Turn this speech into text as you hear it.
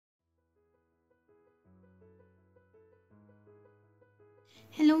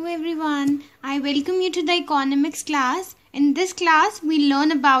Hello everyone, I welcome you to the economics class. In this class, we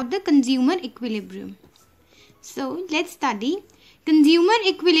learn about the consumer equilibrium. So, let's study. Consumer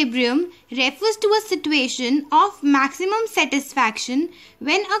equilibrium refers to a situation of maximum satisfaction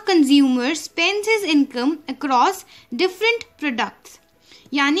when a consumer spends his income across different products.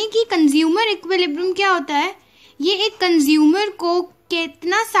 यानी कि consumer equilibrium क्या होता है? ये एक consumer को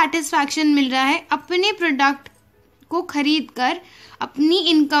कितना satisfaction मिल रहा है अपने product को खरीद कर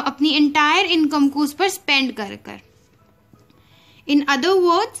अपनी entire income को उस पर spend कर कर. In other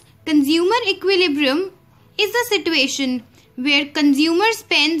words, consumer equilibrium is a situation where consumer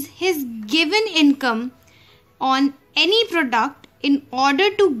spends his given income on any product in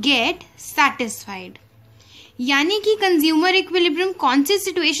order to get satisfied. यानी कि consumer equilibrium कौन सी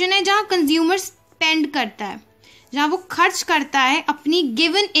situation है जहाँ consumer spend करता है, जहाँ वो खर्च करता है अपनी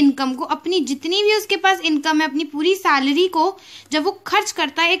गिवन इनकम को, अपनी जितनी भी उसके पास इनकम है, अपनी पूरी सैलरी को जब वो खर्च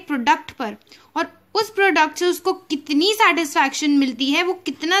करता है एक प्रोडक्ट पर और उस प्रोडक्ट से उसको कितनी सेटिस्फैक्शन मिलती है, वो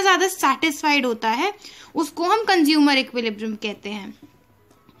कितना ज़्यादा सेटिस्फाइड होता है, उसको हम कंज्यूमर इक्विलिब्रियम कहते हैं.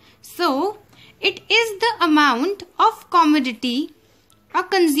 So it is the amount of commodity a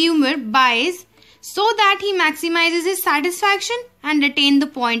consumer buys so that he maximizes his satisfaction and attain the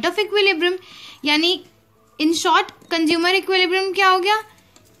point of equilibrium. यानी इन शॉर्ट कंज्यूमर इक्विलिब्रियम क्या हो गया?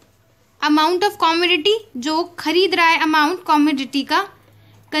 अमाउंट ऑफ कमोडिटी, जो खरीद रहा है अमाउंट कमोडिटी का,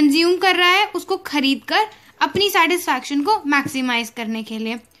 consume कर रहा है उसको खरीद कर अपनी सेटिस्फैक्शन को मैक्सिमाइज करने के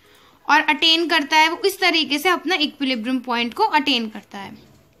लिए, और अटेन करता है वो इस तरीके से अपना इक्विलिब्रियम पॉइंट को अटेन करता है.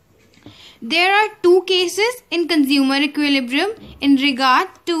 There are to cases in consumer equilibrium in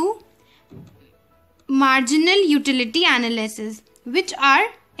regard to marginal utility analysis which are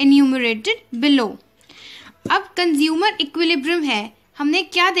enumerated below. अब कंज्यूमर इक्विलिब्रियम है, हमने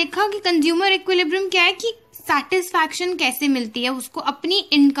क्या देखा कि कंज्यूमर इक्विलिब्रियम क्या है कि सेटिस्फैक्शन कैसे मिलती है उसको अपनी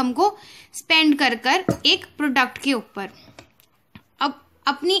इनकम को स्पेंड कर कर एक प्रोडक्ट के ऊपर. अब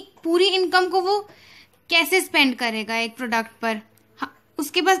अपनी पूरी इनकम को वो कैसे स्पेंड करेगा एक प्रोडक्ट पर?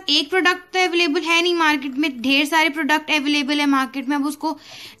 उसके पास एक प्रोडक्ट तो अवेलेबल है नहीं मार्केट में, ढेर सारे प्रोडक्ट अवेलेबल है मार्केट में. अब उसको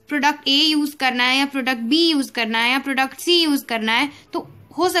प्रोडक्ट ए यूज करना है या प्रोडक्ट बी यूज करना है या प्रोडक्ट सी यूज करना है, तो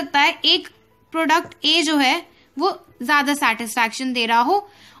हो सकता है एक प्रोडक्ट ए जो है वो ज्यादा सेटिस्फैक्शन दे रहा हो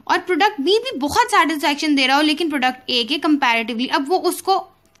और प्रोडक्ट बी भी बहुत सेटिस्फैक्शन दे रहा हो लेकिन प्रोडक्ट ए के कंपैरेटिवली. अब वो उसको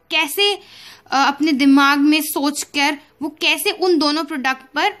कैसे अपने दिमाग में सोच कर वो कैसे उन दोनों प्रोडक्ट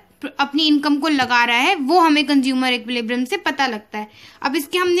पर अपनी इनकम को लगा रहा है, वो हमें कंज्यूमर इक्विलिब्रियम से पता लगता है. अब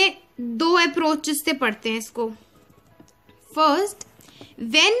इसके हमने दो अप्रोचेस से पढ़ते हैं इसको. First,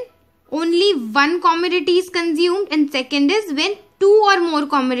 when only one commodity is consumed, and second is when two or more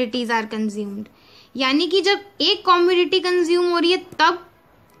commodities are consumed. यानी कि जब एक कॉमोडिटी कंज्यूम हो रही है तब,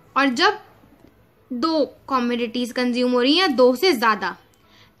 और जब दो कॉमोडिटीज कंज्यूम हो रही हैं या दो से ज्यादा,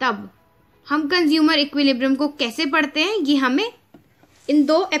 तब हम कंज्यूमर इक्विलिब्रियम को कैसे पढ़ते हैं ये हमें इन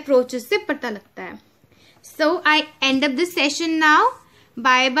दो अप्रोचेस से पता लगता है. सो आई and up this session now.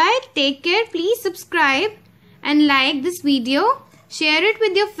 Bye bye, take care, please subscribe and like this video. Share it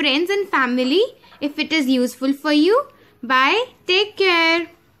with your friends and family if it is useful for you. Bye. Take care.